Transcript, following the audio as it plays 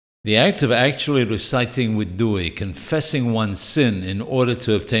The act of actually reciting vidui, confessing one's sin in order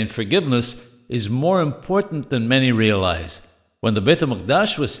to obtain forgiveness, is more important than many realize. When the Beit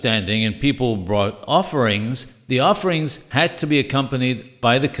HaMikdash was standing and people brought offerings, the offerings had to be accompanied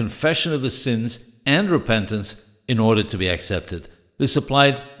by the confession of the sins and repentance in order to be accepted. This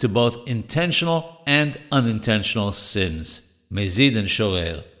applied to both intentional and unintentional sins. Mezid and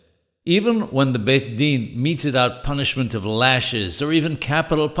Shorer. Even when the Beit Din meted out punishment of lashes or even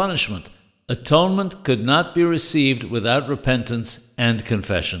capital punishment, atonement could not be received without repentance and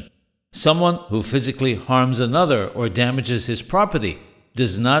confession. Someone who physically harms another or damages his property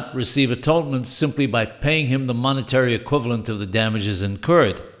does not receive atonement simply by paying him the monetary equivalent of the damages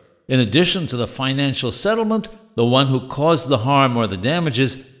incurred. In addition to the financial settlement, the one who caused the harm or the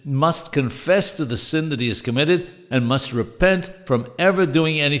damages must confess to the sin that he has committed and must repent from ever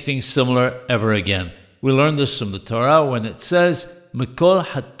doing anything similar ever again. We learn this from the Torah when it says, Mikol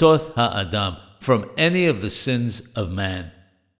hatoth ha'adam, from any of the sins of man.